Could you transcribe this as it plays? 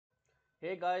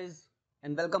Hey guys,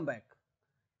 and welcome back.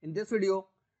 In this video,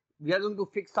 we are going to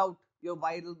fix out your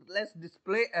wireless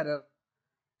display error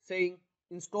saying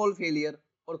install failure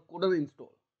or couldn't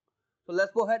install. So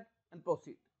let's go ahead and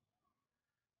proceed.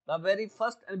 The very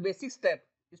first and basic step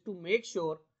is to make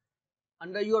sure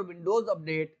under your Windows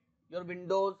update, your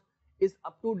Windows is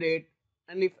up to date,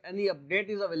 and if any update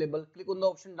is available, click on the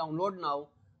option download now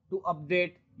to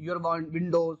update your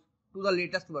Windows to the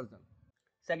latest version.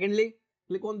 Secondly,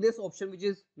 click on this option which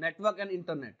is network and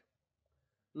internet.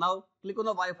 Now click on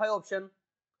the Wi-Fi option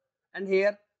and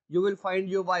here you will find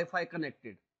your Wi-Fi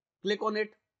connected. Click on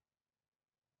it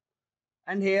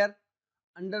and here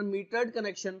under metered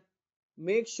connection,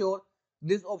 make sure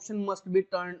this option must be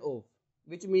turned off,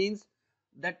 which means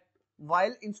that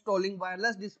while installing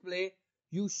wireless display,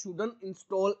 you shouldn't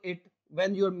install it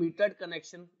when your metered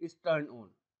connection is turned on.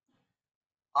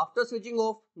 After switching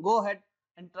off, go ahead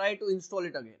and try to install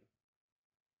it again.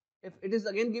 If it is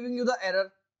again giving you the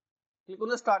error, click on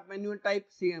the start menu and type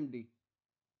CMD.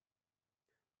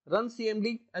 Run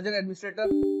CMD as an administrator.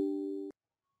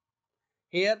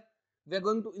 Here we are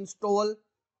going to install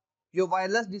your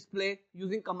wireless display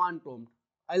using command prompt.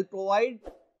 I'll provide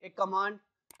a command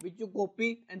which you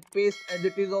copy and paste as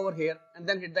it is over here and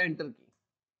then hit the enter key.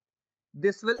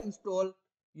 This will install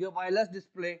your wireless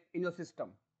display in your system.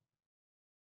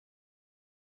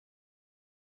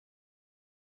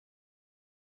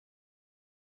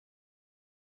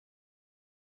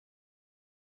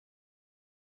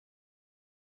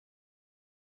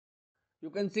 You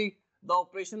can see the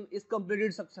operation is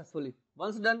completed successfully.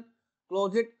 Once done,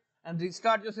 close it and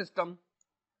restart your system,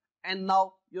 and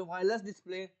now your wireless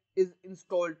display is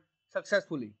installed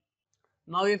successfully.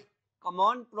 Now if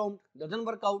command prompt doesn't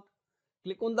work out,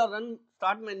 click on the run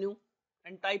start menu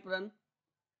and type run.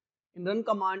 In run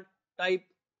command, type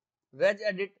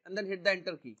regedit and then hit the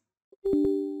enter key.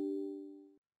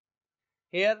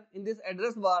 Here in this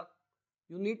address bar,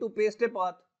 you need to paste a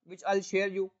path which I'll share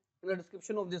you in the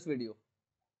description of this video.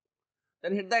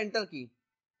 Then hit the enter key.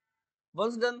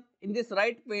 Once done, in this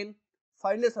right pane,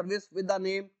 find a service with the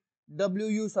name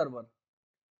WU server.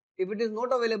 If it is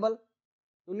not available,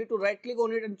 you need to right click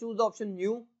on it and choose the option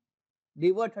new,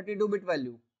 divert 32-bit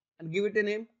value and give it a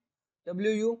name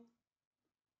WU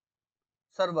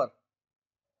server.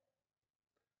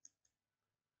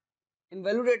 In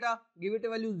value data, give it a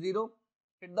value 0,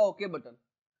 hit the OK button.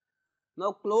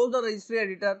 Now close the registry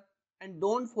editor and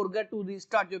don't forget to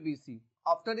restart your PC.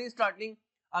 After restarting,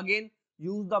 again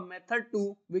use the method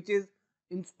 2, which is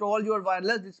install your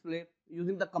wireless display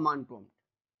using the command prompt.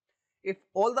 If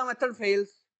all the method fails,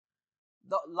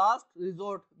 the last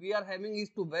resort we are having is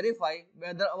to verify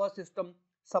whether our system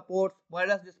supports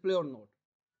wireless display or not.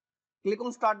 Click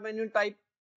on start menu and type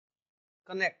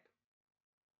connect.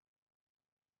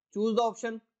 Choose the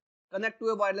option connect to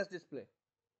a wireless display.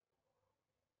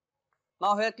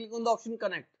 Now here click on the option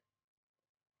connect.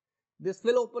 This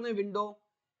will open a window,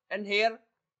 and here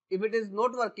if it is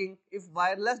not working, if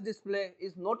wireless display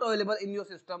is not available in your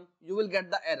system, you will get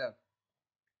the error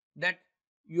that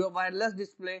your wireless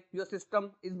display, your system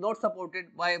is not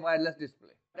supported by a wireless display.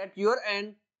 At your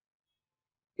end,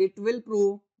 it will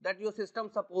prove that your system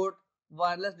support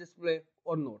wireless display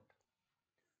or not.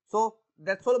 So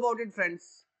that's all about it,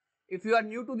 friends. If you are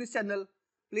new to this channel,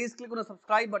 please click on the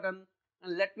subscribe button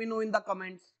and let me know in the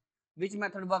comments which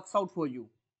method works out for you.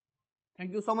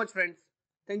 Thank you so much, friends.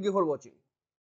 Thank you for watching.